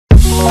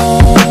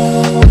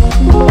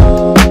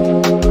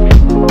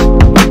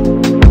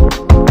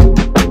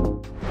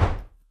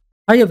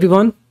Hi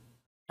everyone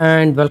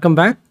and welcome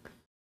back.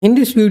 In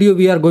this video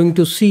we are going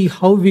to see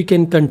how we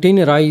can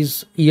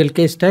containerize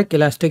ELK stack,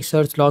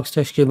 Elasticsearch,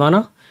 Logstash,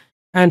 Kibana,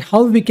 and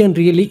how we can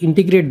really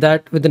integrate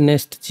that with the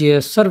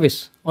Nestjs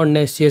service or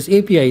Nestjs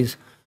APIs,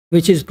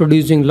 which is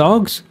producing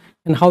logs,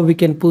 and how we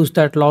can push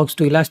that logs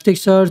to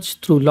Elasticsearch,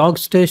 through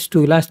Logstash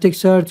to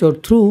Elasticsearch, or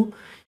through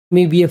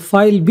maybe a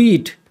file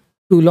beat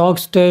to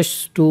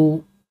Logstash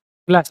to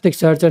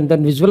Elasticsearch and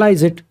then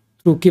visualize it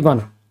through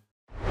Kibana.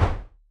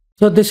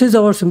 So this is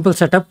our simple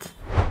setup,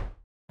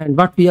 and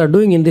what we are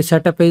doing in this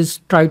setup is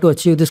try to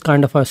achieve this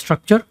kind of a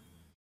structure.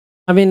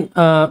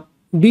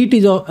 Beat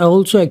is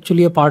also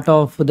actually a part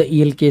of the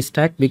ELK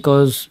stack,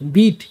 because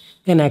Beat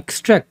can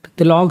extract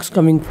the logs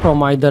coming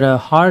from either a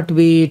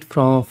heartbeat,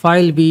 from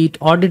file beat,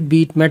 audit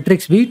beat,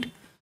 metrics beat,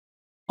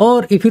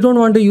 or if you don't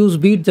want to use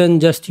Beat, then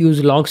just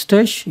use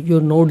Logstash.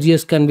 Your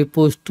Node.js can be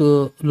pushed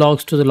to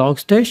logs to the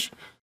Logstash,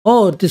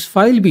 or this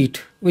file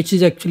beat, which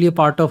is actually a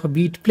part of a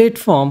Beat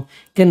platform,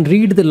 can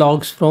read the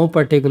logs from a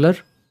particular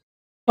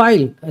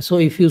file. So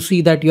if you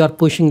see that you are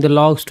pushing the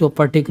logs to a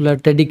particular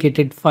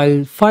dedicated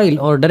file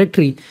or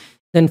directory,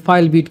 then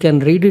file beat can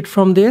read it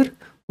from there,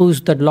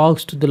 push the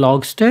logs to the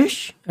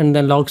Logstash, and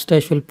then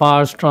Logstash will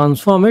parse,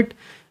 transform it,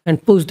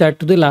 and push that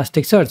to the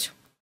Elasticsearch.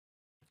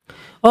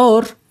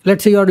 Or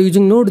let's say you are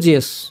using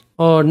Node.js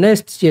or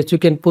Nestjs, you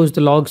can push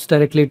the logs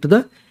directly to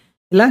the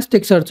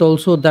Elasticsearch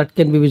also, that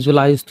can be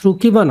visualized through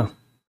Kibana.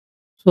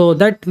 So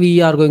that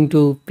we are going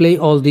to play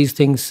all these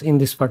things in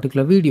this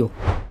particular video.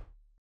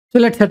 So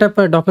let's set up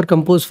a Docker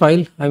Compose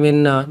file.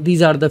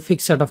 These are the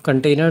fixed set of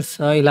containers,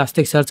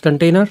 Elasticsearch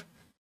container.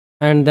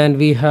 And then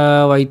we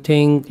have, I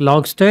think,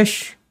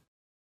 Logstash.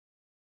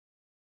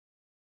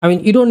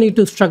 You don't need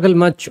to struggle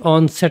much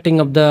on setting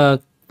up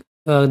the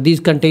these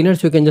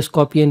containers. You can just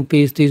copy and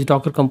paste this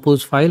Docker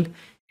Compose file.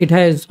 It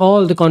has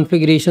all the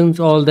configurations,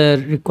 all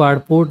the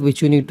required port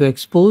which you need to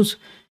expose.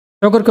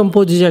 Docker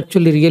Compose is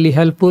actually really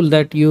helpful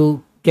that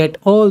you get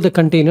all the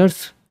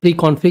containers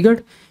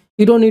pre-configured.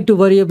 You don't need to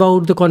worry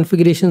about the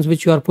configurations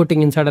which you are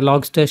putting inside a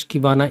Logstash,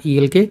 Kibana,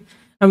 ELK.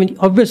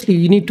 Obviously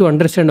you need to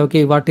understand,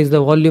 okay, what is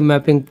the volume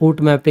mapping,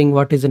 port mapping,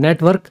 what is the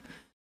network,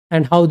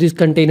 and how these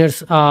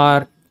containers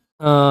are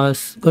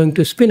going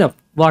to spin up,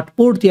 what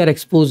port they are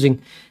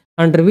exposing,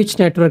 under which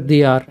network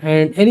they are,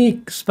 and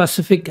any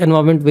specific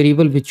environment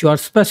variable which you are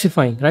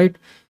specifying, right?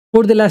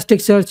 For the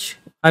Elasticsearch,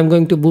 I'm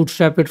going to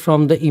bootstrap it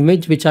from the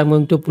image which I'm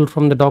going to pull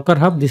from the Docker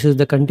Hub. This is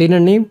the container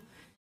name.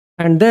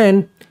 And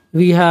then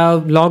we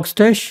have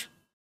Logstash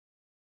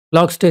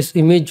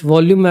image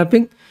volume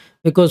mapping,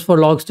 because for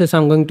Logstash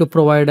I'm going to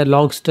provide a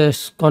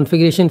Logstash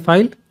configuration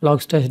file,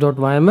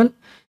 logstash.yml,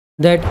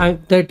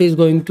 that is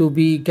going to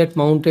be get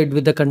mounted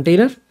with the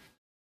container.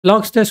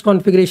 Logstash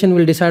configuration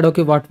will decide,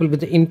 okay, what will be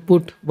the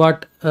input,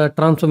 what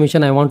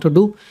transformation I want to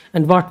do,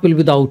 and what will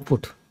be the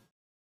output.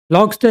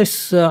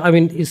 Logstash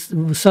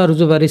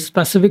serves a very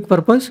specific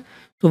purpose.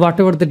 So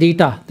whatever the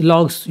data, the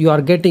logs you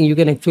are getting, you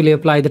can actually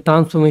apply the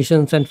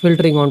transformations and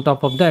filtering on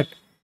top of that.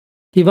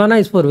 Kibana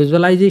is for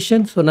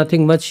visualization, so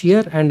nothing much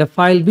here. And a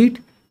file beat.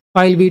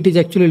 File beat is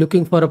actually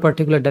looking for a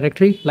particular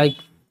directory like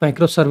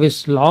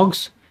microservice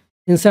logs.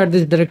 Inside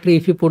this directory,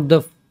 if you put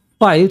the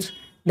files,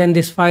 then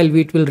this file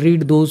beat will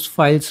read those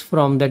files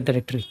from that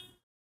directory.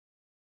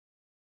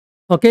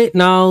 Okay,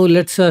 now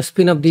let's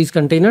spin up these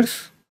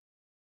containers.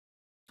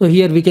 So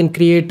here we can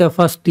create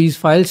first these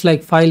files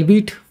like file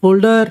beat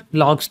folder,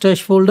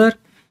 Logstash folder.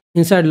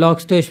 Inside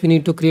Logstash, we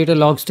need to create a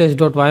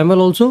logstash.yml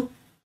also.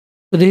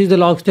 So this is the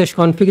Logstash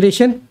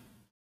configuration.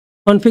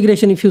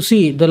 If you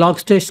see, the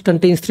Logstash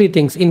contains three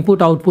things: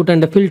 input, output,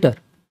 and a filter.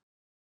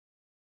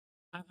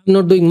 I'm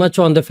not doing much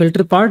on the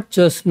filter part,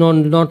 just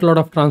not a lot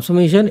of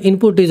transformation.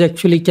 Input is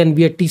actually can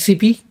be a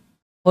TCP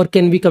or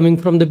can be coming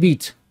from the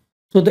beats.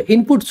 So the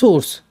input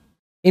source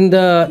in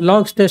the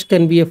Logstash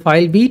can be a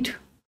file beat,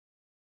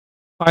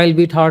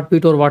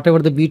 heartbeat, or whatever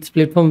the beats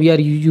platform we are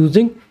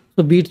using.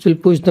 So beats will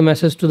push the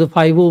message to the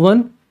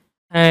 501,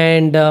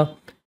 and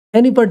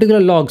any particular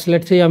logs,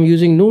 let's say I'm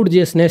using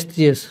Node.js,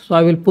 Nestjs, so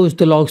I will push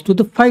the logs to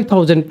the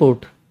 5000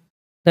 port.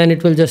 Then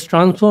it will just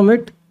transform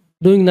it,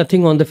 doing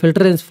nothing on the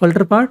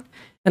filter part,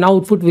 and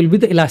output will be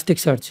the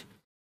Elasticsearch.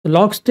 The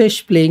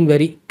Logstash playing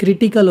very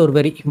critical or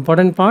very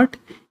important part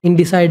in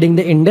deciding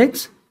the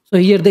index. So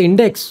here the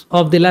index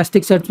of the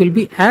Elasticsearch will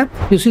be app.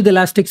 You see the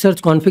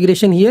Elasticsearch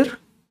configuration here.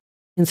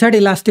 Inside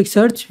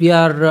Elasticsearch, we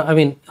are,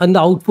 on the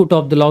output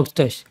of the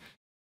Logstash,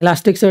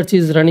 Elasticsearch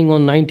is running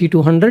on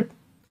 9200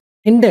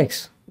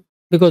 index,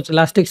 because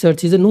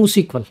Elasticsearch is a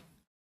NoSQL.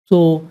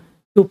 So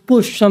to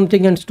push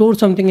something and store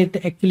something,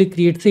 it actually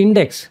creates the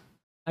index.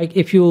 Like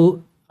if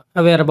you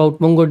are aware about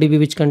MongoDB,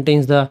 which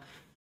contains the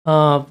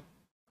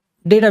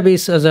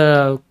database as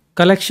a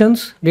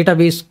collections,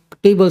 database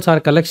tables are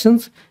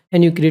collections,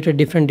 and you create a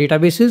different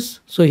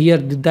databases. So here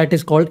that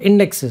is called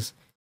indexes.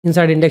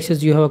 Inside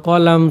indexes, you have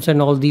columns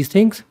and all these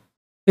things.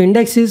 So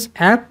index is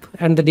app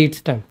and the date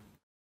stamp.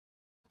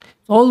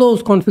 All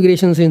those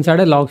configurations inside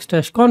a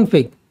Logstash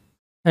config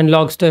and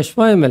Logstash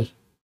YML.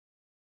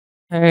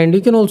 And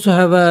you can also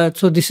have a,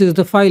 so this is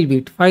the file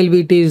beat. File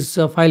beat is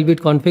a file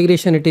beat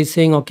configuration. It is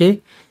saying, okay,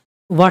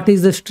 what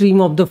is the stream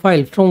of the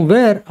file? From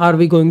where are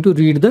we going to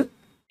read the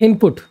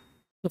input?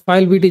 The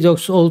file beat is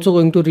also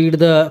going to read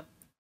the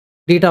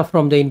data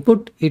from the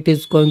input. It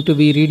is going to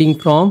be reading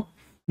from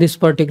this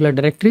particular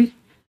directory,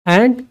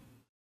 and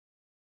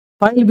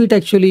file beat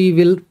actually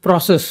will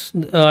process,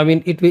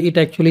 it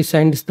actually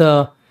sends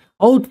the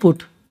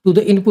output to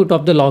the input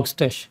of the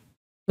Logstash.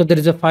 So there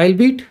is a file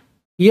beat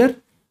here,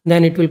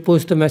 then it will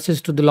push the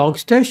message to the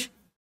Logstash,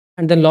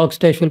 and then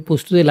Logstash will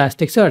push to the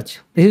Elasticsearch.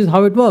 This is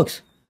how it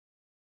works.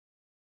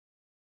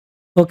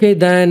 Okay,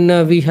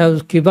 then we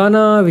have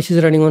Kibana, which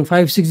is running on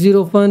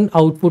 5601.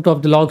 Output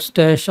of the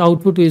Logstash,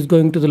 output is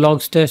going to the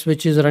Logstash,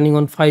 which is running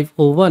on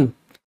 501.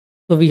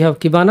 So we have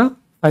Kibana,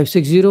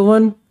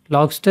 5601,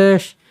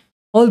 Logstash.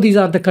 All these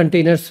are the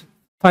containers,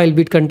 file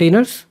beat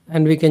containers,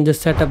 and we can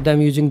just set up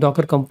them using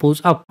Docker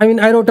Compose up.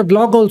 I wrote a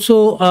blog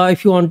also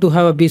if you want to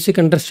have a basic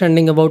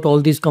understanding about all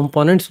these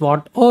components,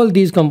 what all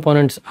these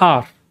components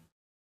are.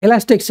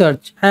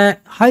 Elasticsearch, a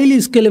highly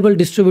scalable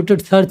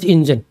distributed search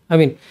engine.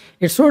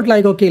 It's not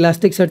like, okay,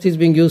 Elasticsearch is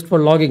being used for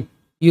logging.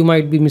 You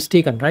might be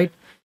mistaken, right?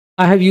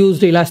 I have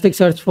used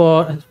Elasticsearch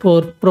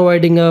for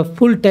providing a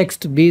full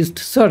text based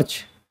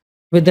search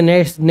with the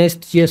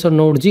Nestjs or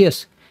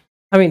Node.js.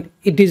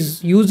 It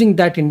is using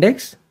that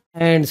index,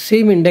 and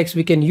same index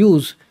we can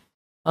use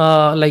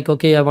like,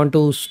 okay, I want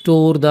to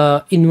store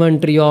the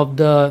inventory of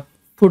the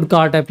food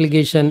cart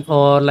application,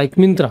 or like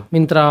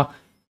Mintra,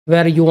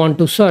 where you want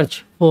to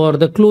search for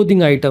the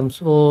clothing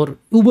items, or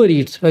Uber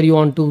Eats, where you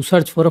want to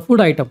search for a food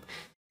item.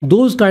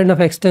 Those kind of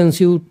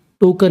extensive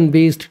token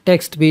based,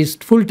 text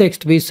based, full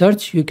text based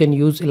search, you can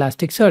use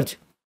Elasticsearch.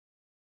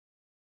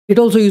 It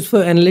also used for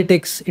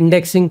analytics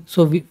indexing.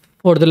 So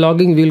for the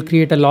logging, we will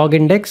create a log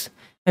index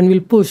and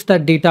we'll push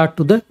that data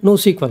to the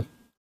NoSQL.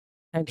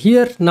 And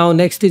here now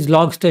next is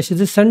Logstash,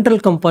 is a central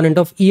component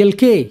of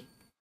ELK.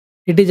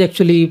 It is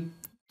actually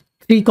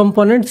 3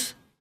 components: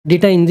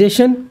 data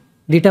ingestion,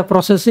 data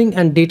processing,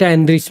 and data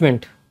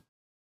enrichment,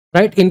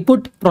 right?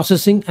 Input,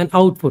 processing, and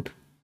output.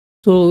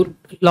 So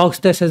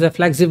Logstash has a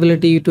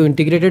flexibility to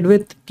integrate it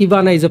with.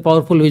 Kibana is a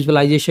powerful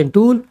visualization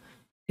tool,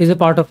 is a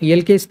part of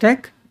ELK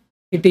stack.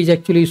 It is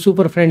actually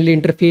super friendly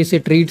interface.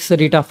 It reads the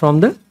data from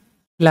the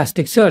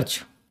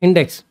Elasticsearch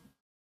index.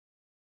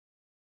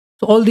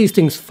 So all these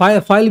things,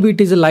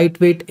 FileBeat is a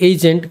lightweight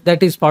agent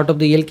that is part of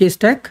the ELK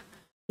stack,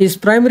 is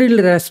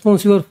primarily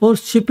responsible for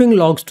shipping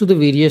logs to the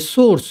various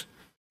source,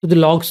 to the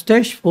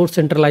Logstash for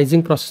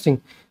centralizing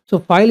processing. So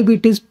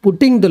FileBeat is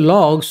putting the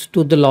logs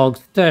to the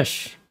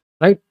Logstash,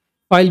 right?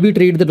 FileBeat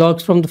read the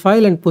logs from the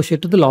file and push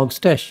it to the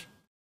Logstash.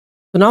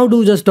 So now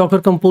do just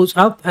Docker Compose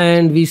up,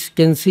 and we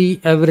can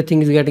see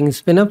everything is getting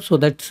spin up. So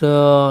that's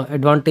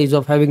advantage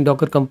of having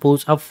Docker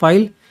Compose up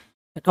file,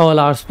 that all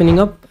are spinning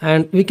up,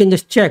 and we can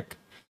just check.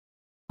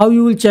 How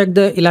you will check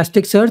the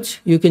Elasticsearch?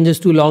 You can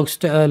just do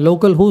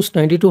localhost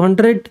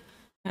 9200,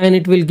 and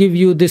it will give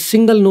you this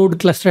single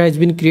node cluster has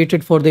been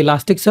created for the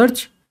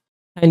Elasticsearch,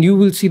 and you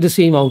will see the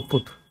same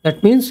output.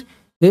 That means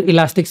the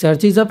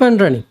Elasticsearch is up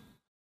and running.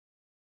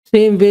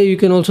 Same way you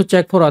can also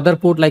check for other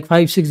port like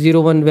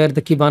 5601 where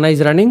the Kibana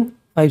is running.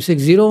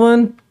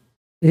 5601,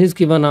 this is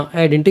Kibana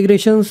add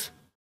integrations.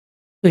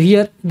 So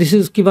here, this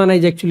is Kibana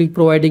is actually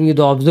providing you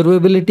the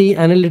observability,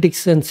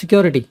 analytics, and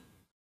security.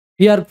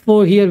 We are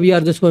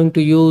just going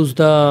to use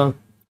the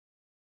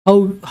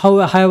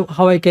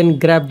how I can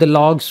grab the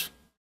logs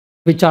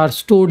which are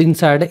stored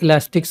inside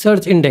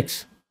Elasticsearch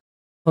index.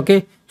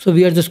 Okay, so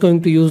we are just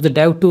going to use the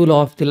dev tool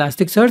of the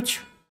Elasticsearch.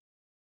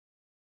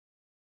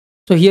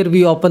 So here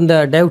we open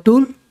the dev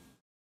tool,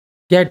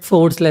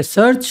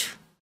 get/search.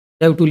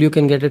 Dev tool, you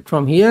can get it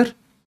from here,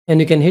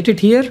 and you can hit it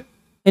here,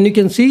 and you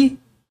can see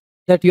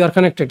that you are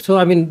connected.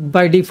 So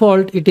by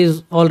default it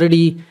is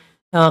already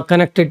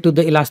connected to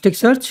the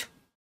Elasticsearch.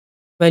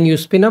 When you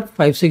spin up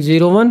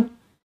 5601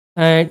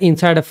 and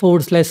inside a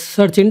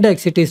 /search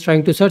index, it is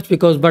trying to search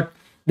but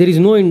there is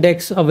no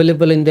index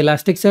available in the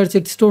Elasticsearch.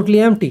 It's totally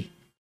empty.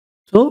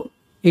 So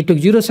it took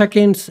 0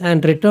 seconds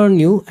and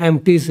returned you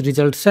empty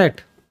result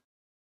set.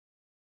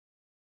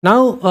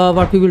 Now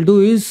what we will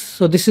do is,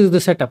 so this is the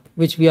setup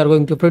which we are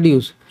going to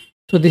produce.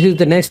 So this is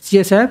the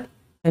Nestjs app,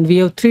 and we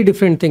have 3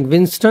 different things.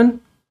 Winston,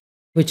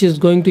 which is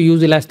going to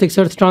use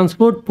Elasticsearch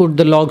transport, put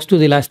the logs to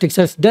the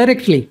Elasticsearch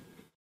directly.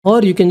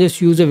 Or you can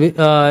just use a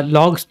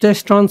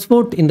Logstash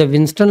transport in the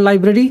Winston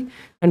library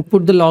and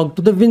put the log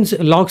to the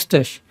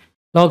Logstash.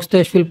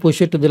 Logstash will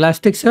push it to the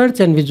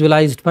Elasticsearch and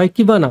visualized by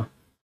Kibana.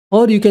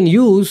 Or you can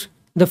use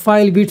the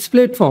FileBeats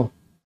platform,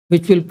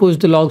 which will push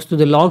the logs to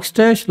the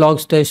Logstash,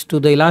 Logstash to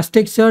the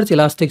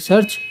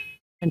Elasticsearch,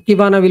 and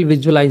Kibana will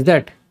visualize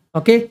that.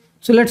 Okay,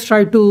 so let's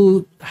try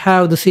to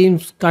have the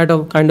same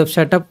kind of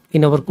setup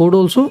in our code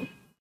also.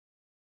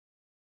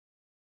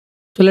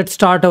 So let's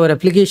start our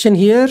application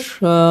here.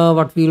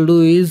 What we'll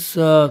do is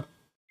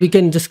we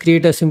can just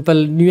create a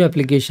simple new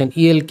application,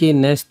 ELK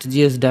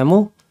Nestjs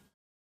demo.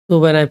 So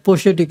when I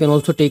push it, you can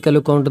also take a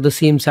look onto the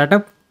same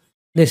setup.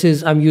 This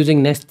is, I'm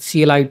using Nest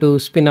CLI to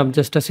spin up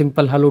just a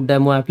simple hello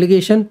demo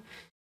application.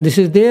 This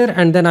is there,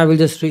 and then I will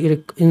just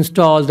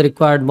install the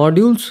required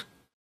modules.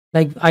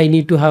 Like I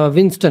need to have a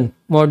Winston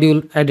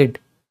module added.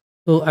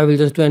 So I will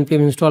just do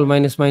npm install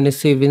 --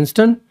 say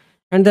Winston,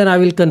 and then I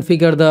will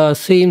configure the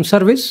same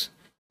service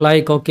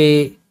like,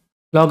 okay,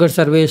 logger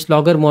service,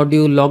 logger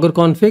module, logger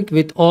config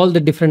with all the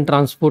different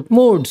transport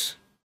modes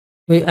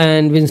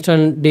and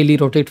Winston daily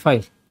rotate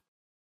file.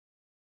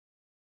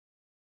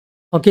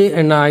 Okay,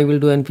 and I will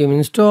do npm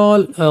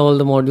install. All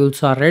the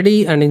modules are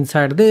ready, and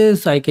inside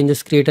this I can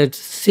just create a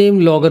same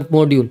logger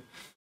module.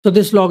 So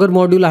this logger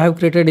module I have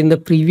created in the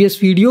previous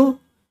video,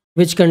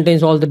 which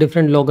contains all the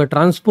different logger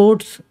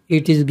transports.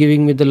 It is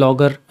giving me the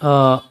logger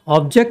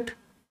object,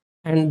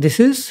 and this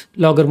is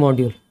logger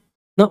module.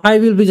 Now I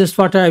will be just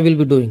what I will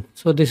be doing.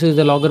 So this is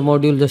the logger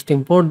module. Just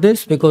import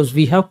this because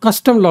we have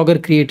custom logger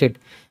created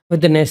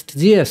with the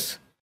Nestjs,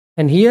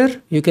 and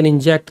here you can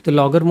inject the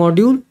logger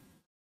module,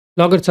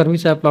 logger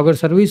service, app logger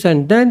service,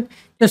 and then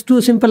just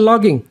do simple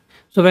logging.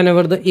 So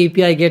whenever the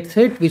API gets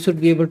hit, we should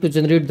be able to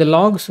generate the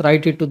logs,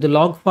 write it to the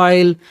log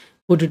file,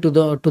 put it to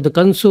the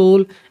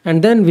console,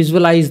 and then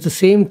visualize the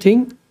same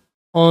thing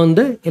on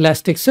the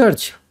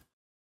Elasticsearch.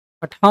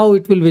 But how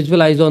it will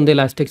visualize on the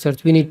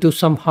Elasticsearch? We need to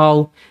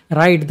somehow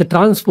write the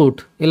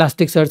transport,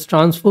 Elasticsearch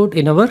transport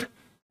in our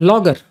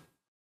logger.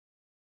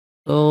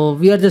 So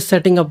we are just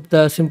setting up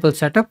the simple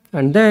setup,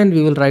 and then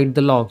we will write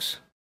the logs.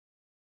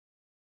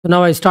 So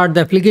now I start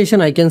the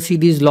application. I can see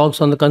these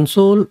logs on the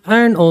console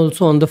and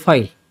also on the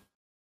file,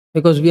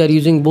 because we are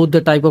using both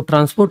the type of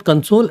transport,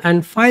 console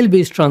and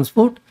file-based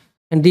transport,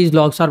 and these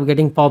logs are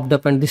getting popped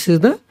up. And this is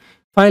the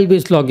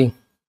file-based logging,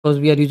 because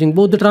we are using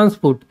both the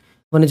transport.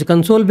 One is a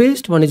console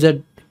based, one is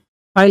a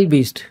file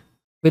based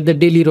with the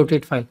daily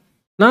rotate file.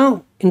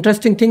 Now,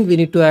 interesting thing, we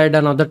need to add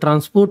another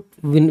transport,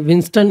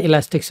 Winston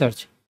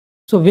Elasticsearch.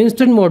 So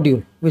Winston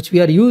module, which we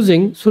are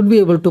using, should be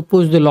able to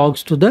push the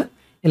logs to the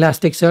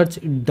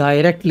Elasticsearch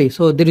directly.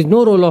 So there is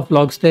no role of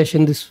Logstash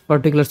in this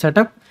particular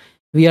setup.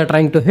 We are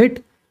trying to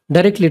hit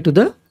directly to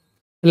the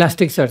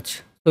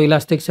Elasticsearch. So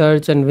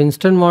Elasticsearch and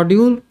Winston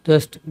module,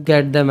 just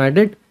get them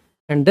added,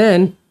 and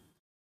then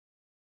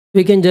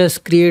we can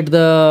just create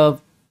the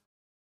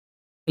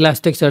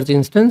Elasticsearch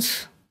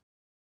instance.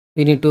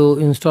 We need to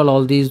install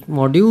all these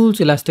modules,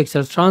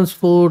 Elasticsearch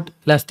transport,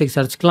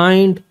 Elasticsearch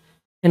client,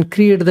 and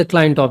create the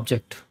client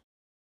object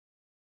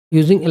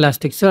using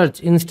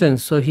Elasticsearch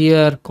instance. So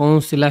here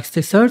const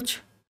Elasticsearch,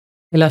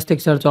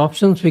 Elasticsearch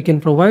options we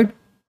can provide.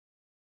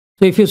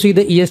 So if you see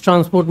the ES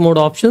transport mode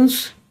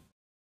options,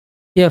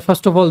 yeah,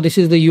 first of all, this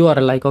is the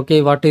URL, like,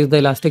 okay, what is the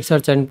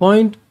Elasticsearch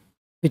endpoint,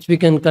 which we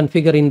can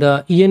configure in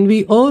the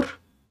env, or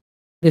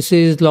this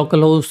is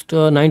localhost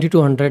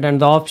 9200,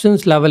 and the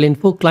options level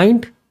info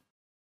client.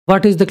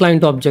 What is the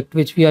client object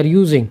which we are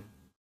using?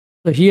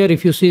 So here,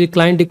 if you see the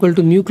client equal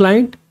to new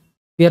client,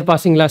 we are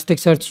passing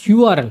Elasticsearch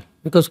URL,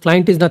 because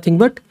client is nothing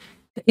but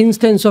the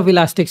instance of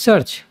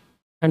Elasticsearch.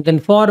 And then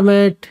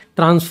format,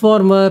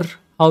 transformer,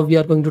 how we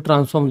are going to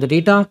transform the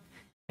data,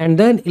 and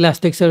then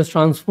Elasticsearch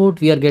transport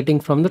we are getting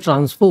from the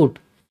transport,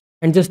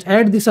 and just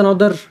add this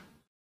another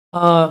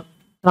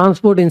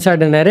transport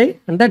inside an array,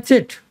 and that's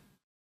it.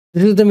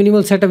 This is the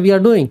minimal setup we are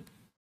doing.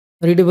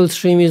 Readable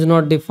stream is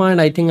not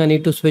defined. I think I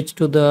need to switch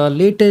to the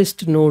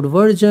latest node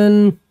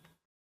version.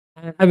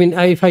 I mean,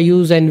 if I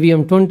use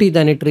NVM 20,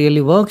 then it really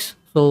works.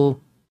 So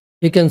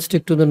we can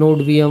stick to the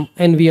node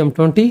NVM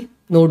 20,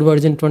 node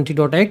version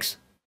 20.x.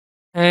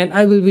 And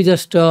I will be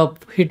just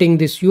hitting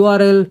this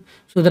URL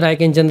so that I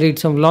can generate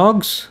some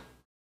logs,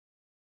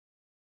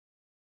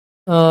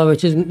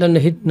 which is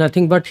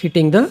nothing but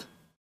hitting the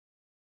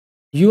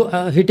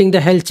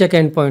health check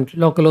endpoint,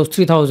 localhost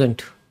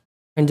 3000,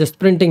 and just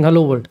printing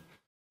hello world,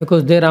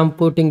 because there I'm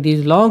putting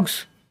these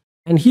logs.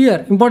 And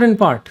here, important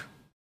part,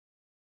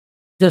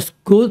 just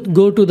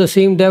go to the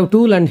same dev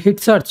tool and hit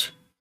search,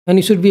 and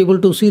you should be able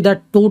to see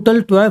that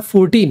total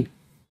 14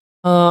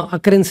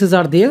 occurrences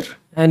are there,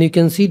 and you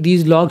can see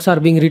these logs are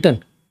being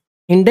written.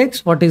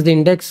 Index, what is the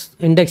index?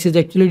 Index is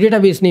actually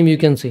database name, you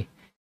can see.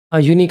 A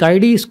unique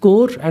ID,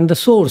 score, and the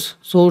source.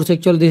 Source,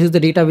 actually, this is the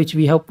data which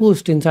we have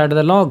pushed inside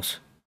the logs.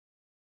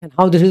 And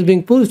how this is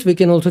being pushed, we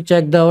can also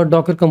check our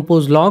Docker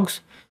Compose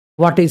logs,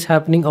 what is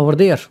happening over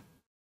there.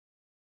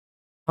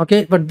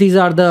 Okay, but these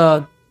are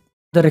the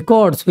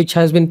records which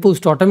has been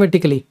pushed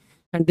automatically.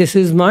 And this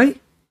is my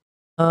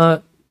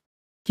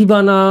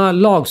Kibana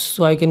logs.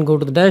 So I can go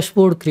to the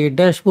dashboard,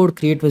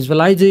 create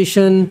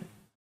visualization.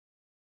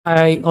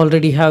 I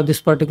already have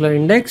this particular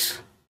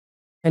index.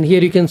 And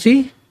here you can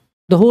see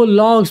the whole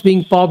logs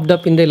being popped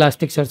up in the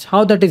Elasticsearch.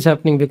 How that is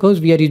happening? Because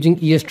we are using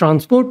ES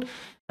transport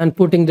and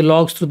putting the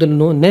logs through the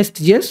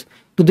Nestjs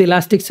to the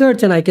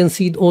Elasticsearch, and I can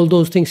see all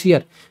those things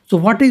here. So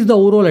what is the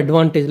overall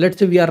advantage? Let's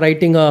say we are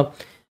writing a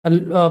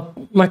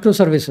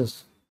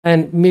microservices,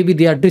 and maybe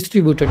they are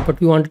distributed, but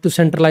we wanted to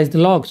centralize the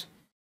logs.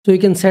 So you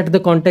can set the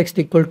context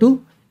equal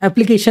to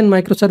application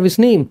microservice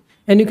name,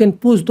 and you can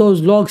push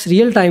those logs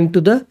real time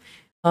to the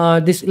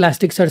this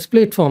Elasticsearch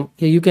platform.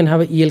 Here you can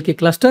have an ELK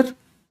cluster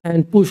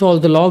and push all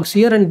the logs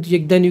here, and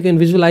then you can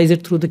visualize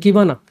it through the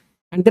Kibana.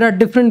 And there are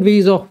different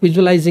ways of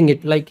visualizing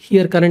it. Like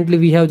here currently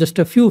we have just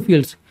a few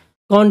fields: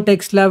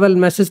 context, level,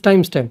 message,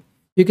 timestamp.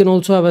 You can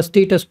also have a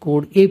status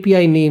code,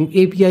 API name,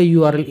 API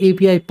URL,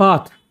 API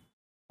path.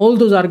 All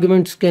those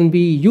arguments can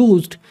be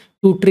used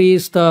to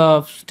trace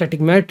the static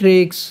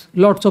metrics.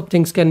 Lots of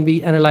things can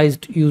be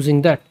analyzed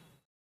using that.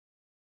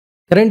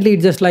 Currently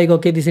it's just like,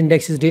 okay, this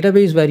index is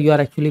database where you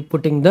are actually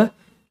putting the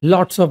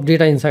lots of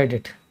data inside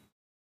it.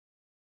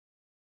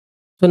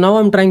 So now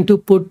I'm trying to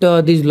put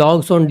these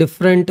logs on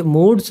different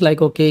modes,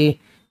 like, okay,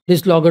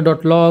 this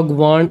logger.log,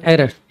 warn,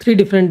 error, 3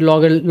 different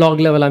log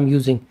level I'm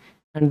using.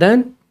 And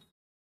then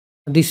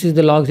this is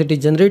the logs it is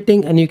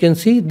generating, and you can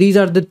see these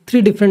are the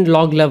 3 different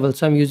log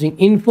levels I'm using: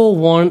 info,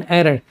 warn,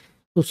 error.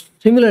 So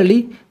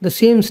similarly, the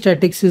same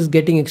statics is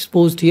getting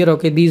exposed here.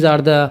 Okay, these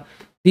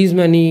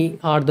many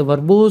are the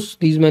verbose,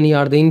 these many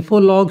are the info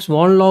logs,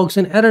 warn logs,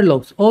 and error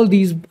logs. All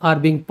these are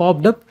being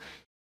popped up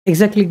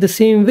exactly the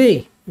same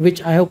way,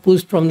 which I have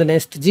pushed from the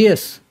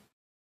Nestjs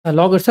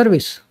logger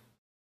service.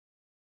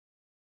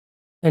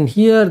 And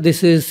here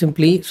this is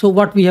simply, so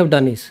what we have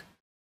done is,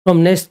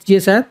 from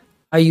Nestjs app,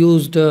 I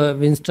used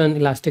Winston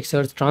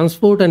Elasticsearch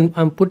transport, and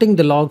I'm putting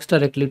the logs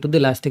directly to the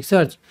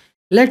Elasticsearch.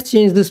 Let's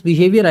change this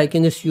behavior. I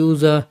can just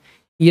use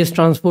ES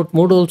transport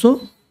mode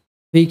also.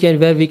 We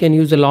can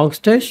use the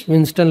Logstash,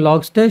 Winston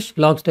Logstash.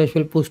 Logstash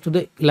will push to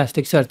the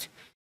Elasticsearch.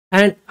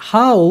 And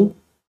how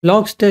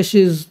Logstash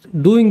is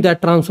doing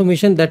that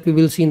transformation, that we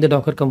will see in the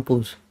Docker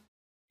Compose.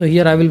 So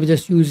here I will be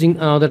just using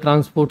another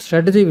transport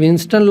strategy,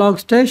 Winston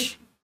Logstash.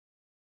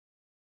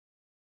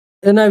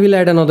 Then I will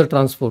add another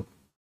transport.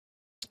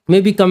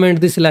 Maybe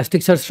comment this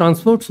Elasticsearch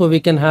transport, so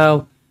we can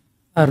have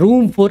a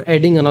room for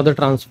adding another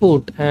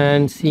transport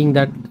and see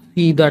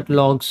that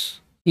logs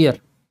here.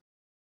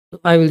 So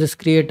I will just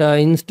create an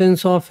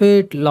instance of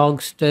it,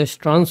 Logstash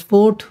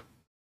transport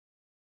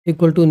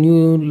equal to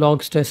new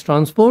Logstash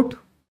transport.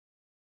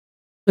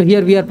 So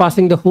here we are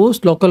passing the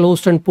host, local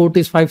host, and port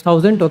is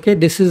 5000. Okay,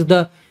 this is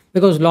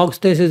because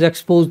Logstash is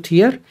exposed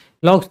here.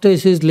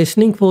 Logstash is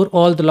listening for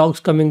all the logs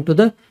coming to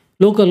the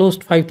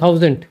localhost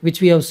 5000,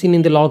 which we have seen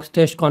in the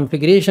Logstash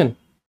configuration.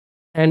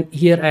 And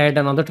here add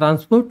another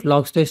transport,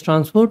 Logstash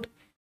transport,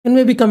 and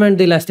maybe comment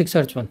the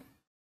Elasticsearch one.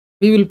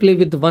 We will play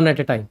with one at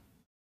a time.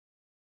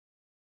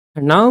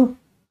 And now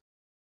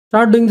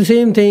start doing the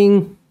same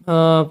thing.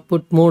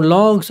 Put more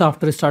logs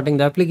after starting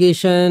the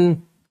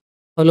application.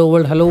 Hello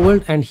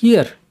world, and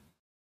here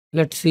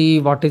let's see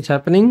what is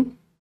happening.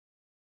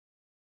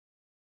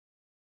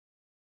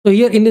 So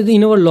here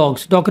in our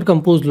logs, Docker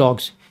Compose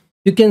logs,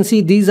 you can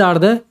see these are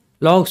the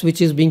logs which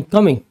is being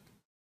coming,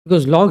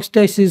 because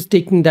Logstash is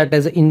taking that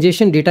as an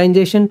ingestion, data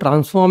ingestion,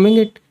 transforming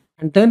it,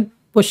 and then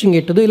pushing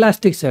it to the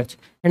Elasticsearch.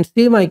 And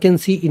same I can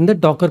see in the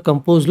Docker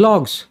Compose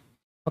logs.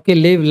 Okay,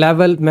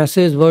 level,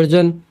 message,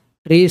 version,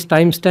 trace,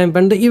 timestamp,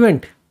 and the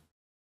event.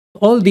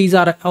 All these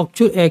are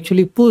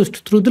actually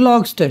pushed through the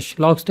Logstash.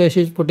 Logstash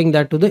is putting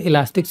that to the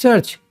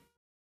Elasticsearch.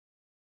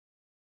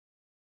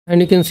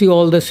 And you can see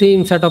all the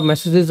same set of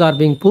messages are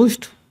being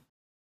pushed.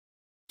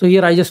 So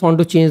here I just want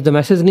to change the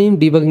message name,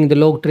 debugging the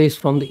log trace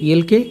from the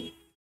ELK,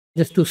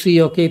 just to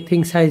see, okay,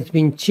 things has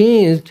been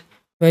changed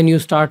when you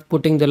start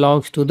putting the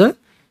logs to the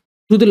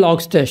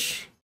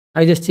Logstash.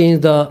 I just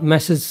changed the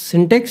message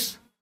syntax,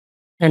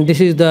 and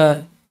this is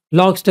the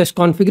Logstash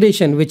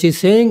configuration, which is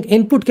saying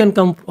input can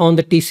come on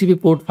the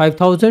TCP port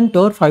 5000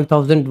 or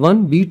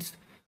 5001 beats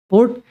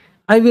port.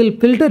 I will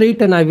filter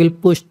it and I will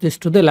push this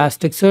to the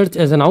Elasticsearch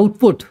as an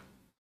output.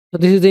 So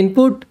this is the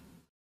input,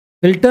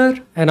 filter,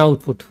 and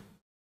output.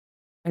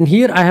 And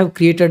here I have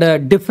created a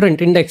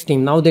different index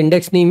name. Now the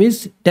index name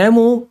is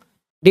demo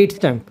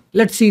datestamp.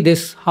 Let's see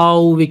this,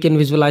 how we can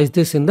visualize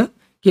this in the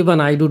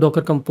Kibana. I do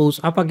Docker Compose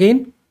up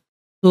again.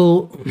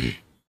 So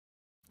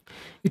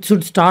it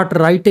should start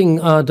writing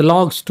the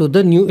logs to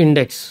the new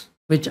index,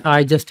 which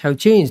I just have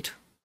changed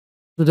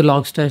to the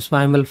Logstash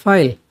YML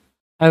file.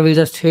 I will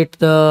just hit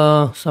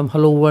some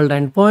hello world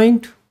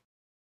endpoint,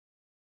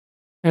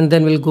 and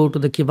then we'll go to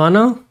the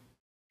Kibana.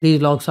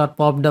 These logs are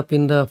popped up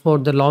for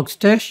the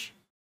Logstash.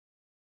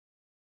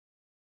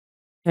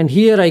 And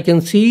here I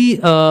can see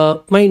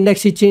my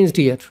index is changed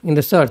here in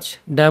the search,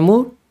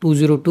 demo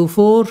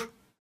 2024,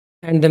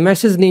 and the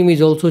message name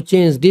is also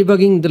changed,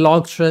 debugging the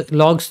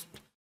logs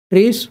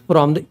trace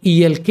from the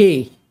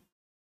ELK.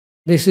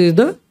 This is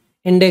the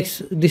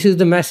index, this is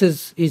the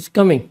message is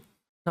coming.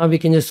 Now we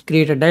can just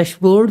create a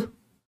dashboard.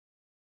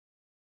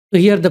 So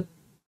here the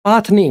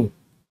path name,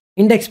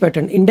 index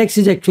pattern. Index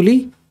is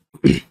actually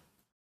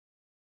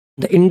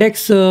the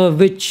index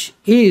which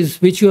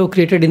you have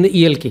created in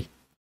the ELK,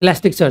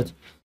 Elasticsearch.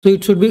 So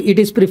it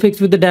is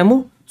prefixed with the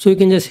demo. So you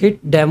can just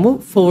hit demo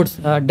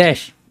 /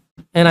 dash,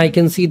 and I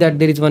can see that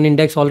there is one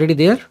index already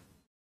there,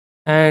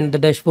 and the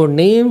dashboard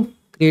name,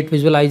 create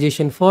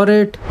visualization for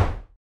it,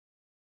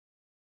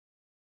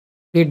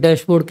 create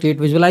dashboard, create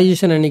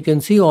visualization, and you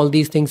can see all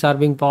these things are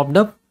being popped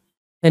up.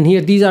 And here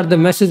these are the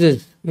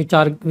messages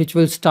which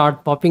will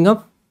start popping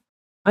up.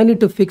 I need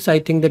to fix, I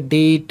think, the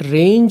date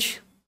range,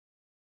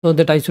 so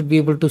that I should be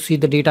able to see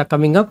the data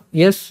coming up.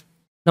 Yes,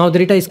 now the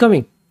data is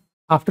coming.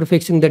 after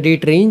fixing the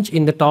date range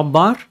in the top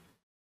bar,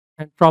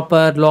 and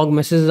proper log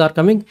messages are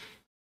coming.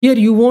 Here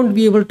you won't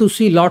be able to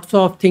see lots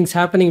of things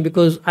happening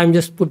because I'm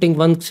just putting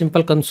one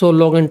simple console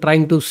log and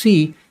trying to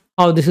see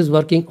how this is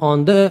working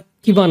on the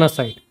Kibana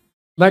side.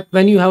 But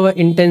when you have an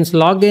intense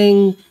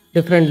logging,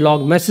 different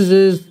log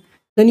messages,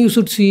 then you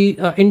should see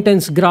an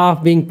intense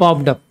graph being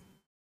popped up.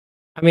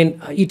 I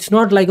mean, it's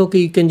not like, okay,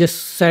 you can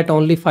just set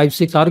only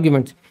 5-6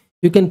 arguments.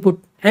 You can put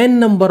n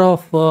number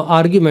of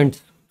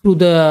arguments through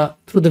the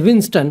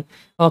Winston.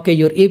 Okay,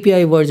 your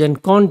API version,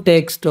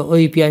 context,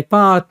 API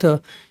path,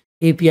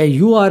 API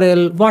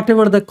URL,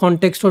 whatever the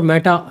context or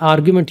meta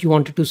argument you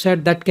wanted to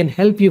set, that can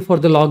help you for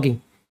the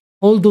logging.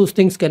 All those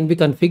things can be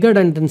configured,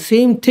 and then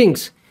same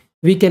things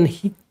we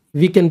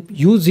can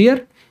use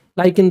here,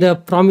 like in the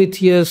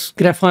Prometheus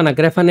Grafana.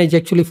 Grafana is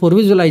actually for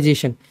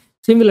visualization.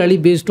 Similarly,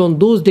 based on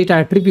those data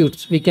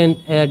attributes, we can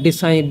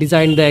design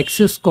the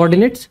access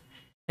coordinates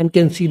and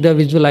can see the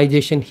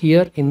visualization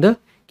here in the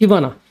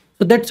Kibana.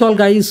 So that's all,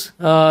 guys.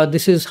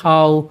 This is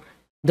how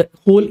the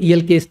whole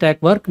ELK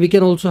stack work. We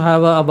can also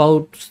have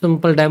a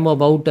simple demo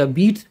about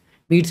beats.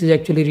 Beats is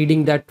actually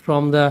reading that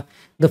from the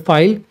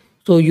file.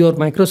 So your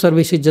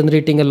microservice is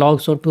generating a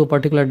logs onto a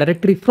particular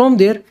directory. From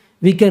there,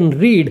 we can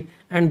read,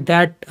 and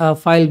that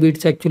file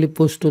beats actually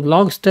pushed to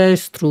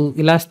Logstash through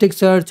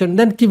Elasticsearch and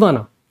then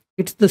Kibana.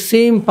 It's the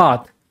same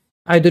path.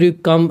 Either you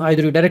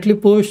directly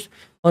push,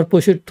 or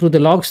push it through the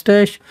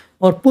Logstash,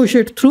 or push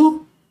it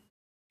through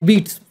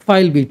beats,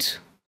 file beats.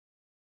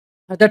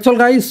 That's all,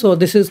 guys. So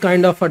this is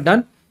kind of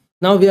done.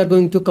 Now we are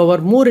going to cover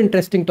more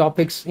interesting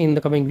topics in the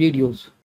coming videos.